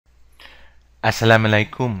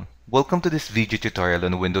Assalamualaikum. Welcome to this video tutorial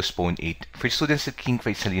on Windows Phone 8 for students at King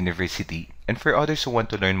Faisal University and for others who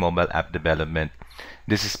want to learn mobile app development.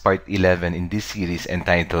 This is part 11 in this series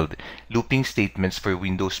entitled Looping Statements for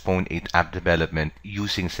Windows Phone 8 App Development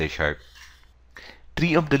using C#.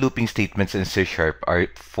 Three of the looping statements in C#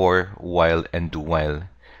 are for, while, and do while.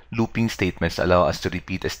 Looping statements allow us to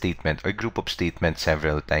repeat a statement or group of statements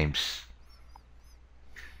several times.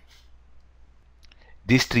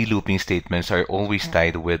 These three looping statements are always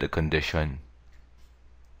tied with a condition.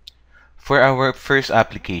 For our first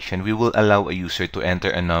application, we will allow a user to enter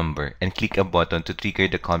a number and click a button to trigger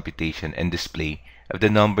the computation and display of the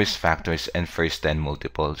number's factors and first 10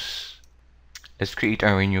 multiples. Let's create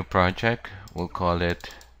our new project. We'll call it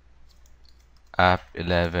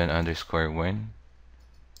app11_1.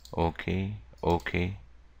 Okay.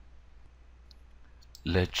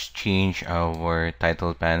 Let's change our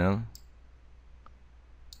title panel.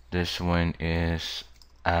 This one is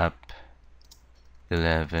app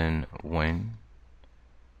 11:1.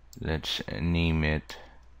 Let's name it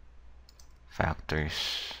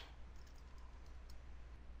factors.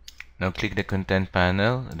 Now click the content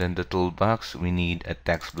panel, then the toolbox. We need a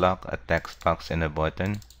text block, a text box, and a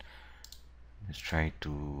button. Let's try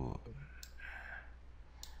to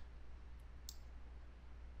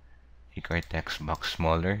make our text box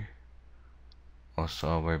smaller.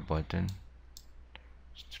 Also our button.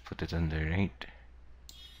 Let's put it on the right.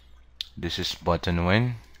 This is button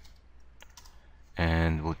 1,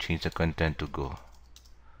 and we'll change the content to go.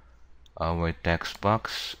 Our text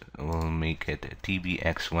box, we'll make it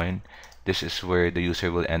tbx1. This is where the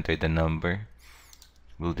user will enter the number.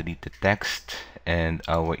 We'll delete the text, and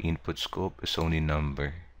our input scope is only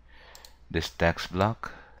number. This text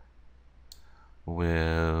block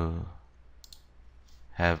will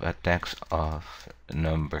have a text of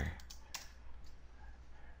number.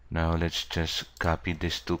 Now let's just copy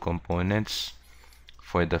these two components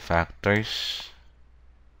for the factors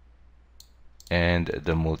and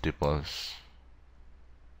the multiples.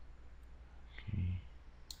 Okay.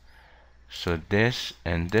 So this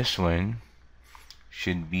and this one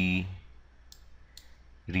should be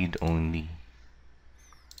read-only.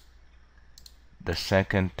 The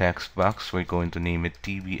second text box, we're going to name it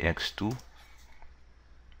tbx2,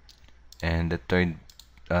 and the third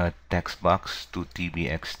text box to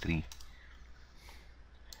tbx3.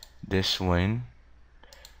 This one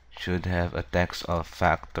should have a text of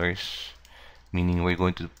factors, meaning we're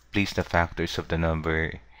going to place the factors of the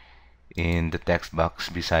number in the text box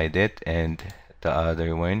beside it, and the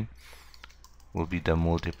other one will be the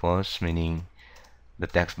multiples, meaning the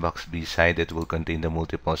text box beside it will contain the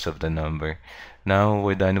multiples of the number. Now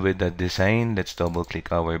we're done with the design. Let's double click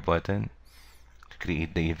our button to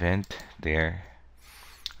create the event there.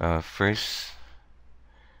 First,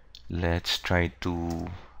 let's try to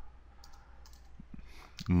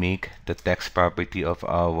make the text property of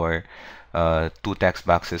our two text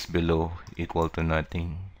boxes below equal to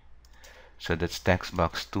nothing. So that's text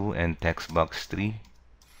box 2 and text box 3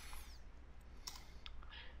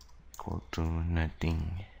 equal to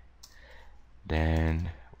nothing. Then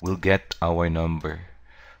we'll get our number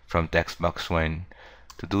from text box 1.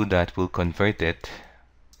 To do that, we'll convert it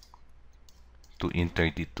to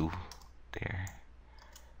int32 there,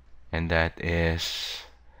 and that is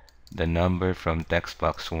the number from text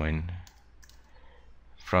box 1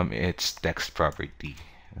 from its text property.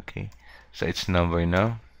 Okay, so it's number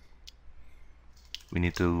now. We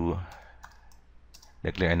need to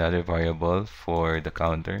declare another variable for the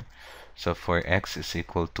counter. So for x is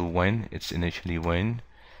equal to 1, it's initially 1,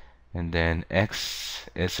 and then x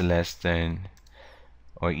is less than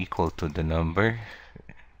or equal to the number.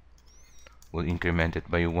 We'll increment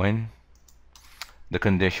it by 1. The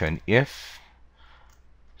condition, if,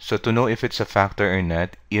 so to know if it's a factor or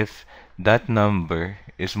not, if that number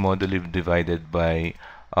is modularly divided by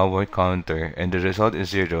our counter and the result is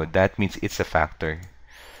 0, that means it's a factor.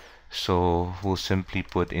 So we'll simply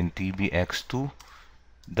put in tbx2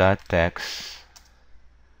 dot text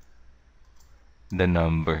the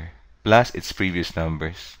number plus its previous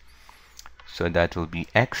numbers. So that will be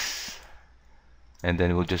x, and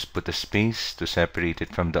then we'll just put a space to separate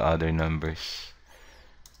it from the other numbers.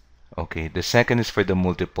 Okay, the second is for the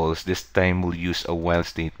multiples. This time we'll use a while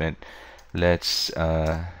statement. Let's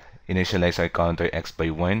initialize our counter x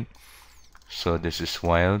by 1. So this is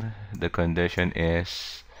while. The condition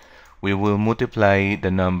is we will multiply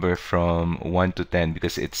the number from 1 to 10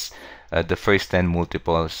 because it's the first 10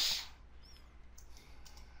 multiples.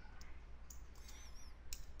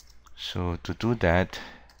 So to do that,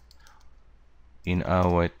 in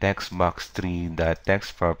our text box 3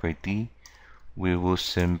 text property, we will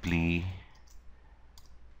simply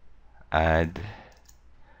add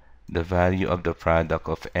the value of the product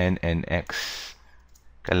of n and x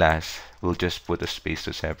class. We'll just put a space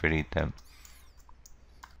to separate them.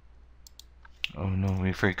 Oh no,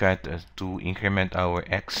 we forgot to increment our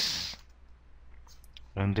x.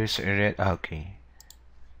 And there's a red. Okay,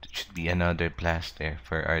 it should be another plus there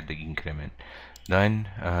for our the increment. Done.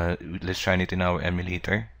 Let's run it in our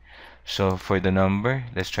emulator. So for the number,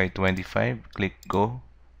 let's try 25. Click go.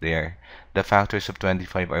 There. The factors of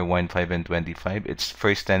 25 are 1, 5, and 25. Its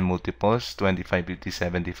first 10 multiples: 25, 50,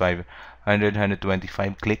 75, 100,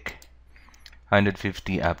 125. Click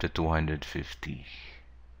 150 up to 250.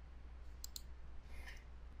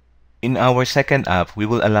 In our second app, we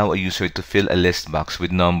will allow a user to fill a list box with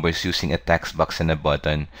numbers using a text box and a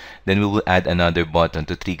button. Then we will add another button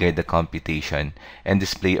to trigger the computation and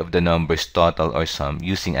display of the numbers total or sum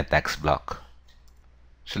using a text block.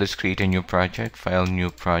 So let's create a new project. File, new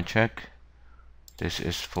project. This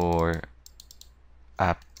is for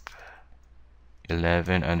app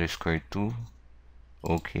 11_2.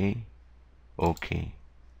 Okay. Okay.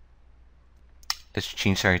 Let's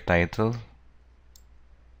change our title.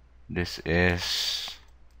 This is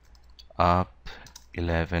app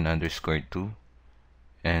 11_2,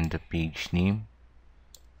 and the page name,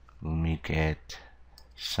 we'll make it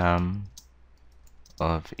sum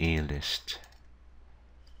of a list.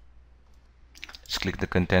 Let's click the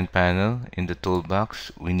content panel. In the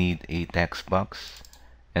toolbox, we need a text box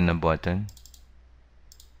and a button.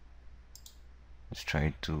 Let's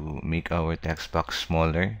try to make our text box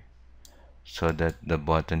smaller so that the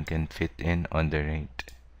button can fit in on the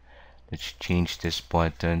right. Let's change this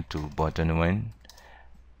button to button 1.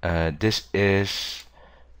 This is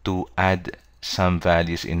to add some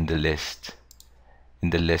values in the list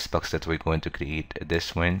box that we're going to create.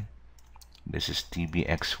 This one, this is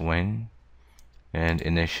tbx1, and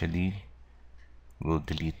initially we'll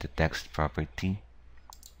delete the text property.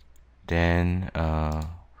 Then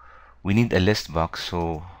we need a list box,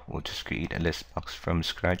 so we'll just create a list box from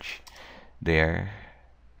scratch. There.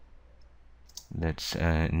 Let's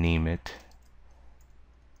name it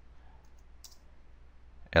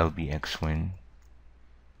LBX1.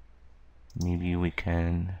 Maybe we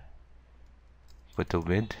can put a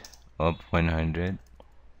width of 100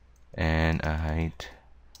 and a height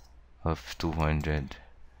of 200.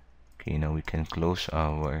 Okay, now we can close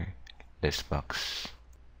our list box.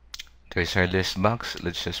 There's our list box.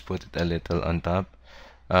 Let's just put it a little on top.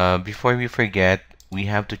 Before we forget, we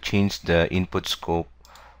have to change the input scope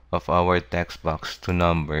of our text box to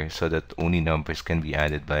number so that only numbers can be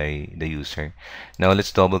added by the user. Now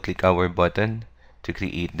let's double click our button to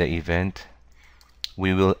create the event.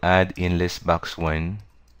 We will add in list box 1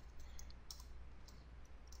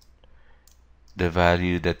 the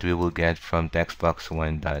value that we will get from text box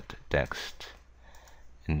 1.text,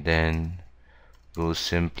 and then we'll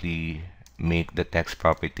simply make the text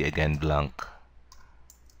property again blank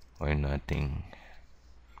or nothing.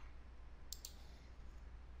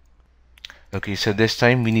 Okay, so this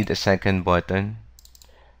time we need a second button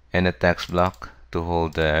and a text block to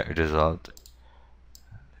hold the result.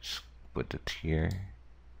 Let's put it here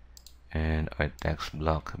and our text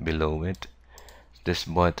block below it. This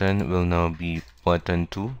button will now be button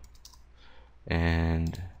 2,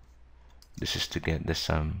 and this is to get the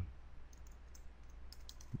sum.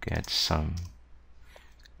 Get sum.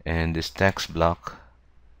 And this text block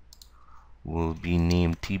will be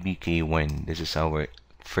named tbk1. This is our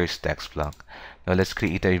first text block. Now let's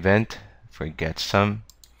create an event for get sum.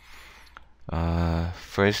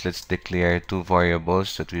 First, let's declare two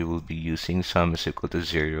variables that we will be using. Sum is equal to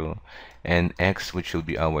 0 and x, which will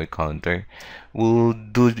be our counter. We'll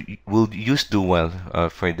use do while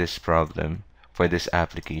for this problem, for this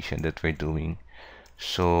application that we're doing.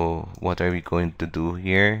 So what are we going to do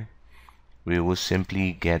here? We will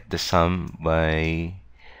simply get the sum by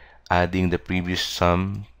adding the previous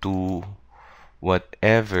sum to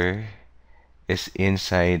whatever is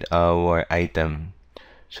inside our item.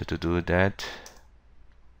 So to do that,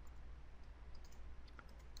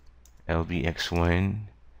 lbx1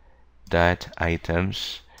 dot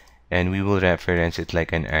items, and we will reference it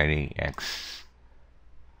like an array x.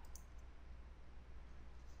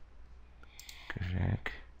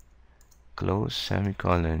 Correct. Close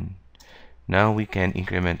semicolon. Now we can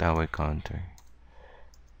increment our counter.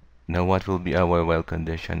 Now what will be our while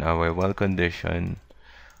condition? Our while condition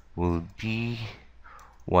will be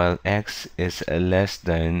while x is less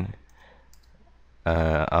than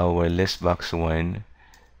our list box 1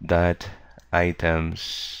 dot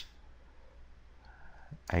items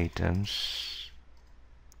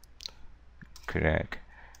correct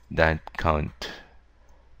dot count.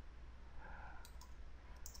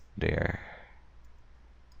 there.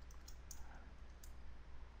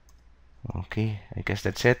 Okay, I guess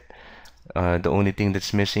that's it. The only thing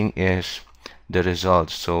that's missing is the result,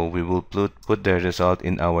 so we will put the result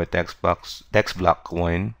in our text block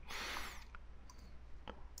 1.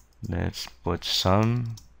 Let's put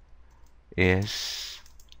sum is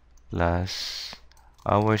plus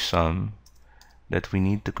our sum that we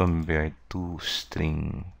need to convert to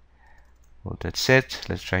string. Well, that's it.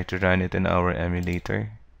 Let's try to run it in our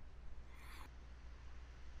emulator.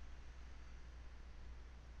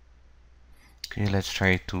 Okay, let's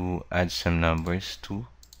try to add some numbers too.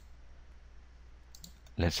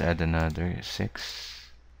 Let's add another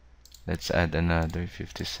 6. Let's add another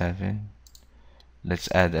 57. Let's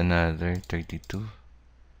add another 32.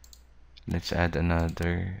 Let's add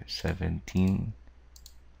another 17.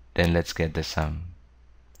 Then let's get the sum.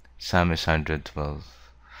 Sum is 112.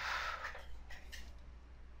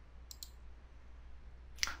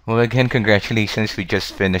 Well, again, congratulations. We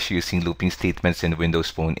just finished using looping statements in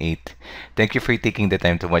Windows Phone 8. Thank you for taking the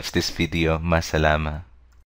time to watch this video. Masalama.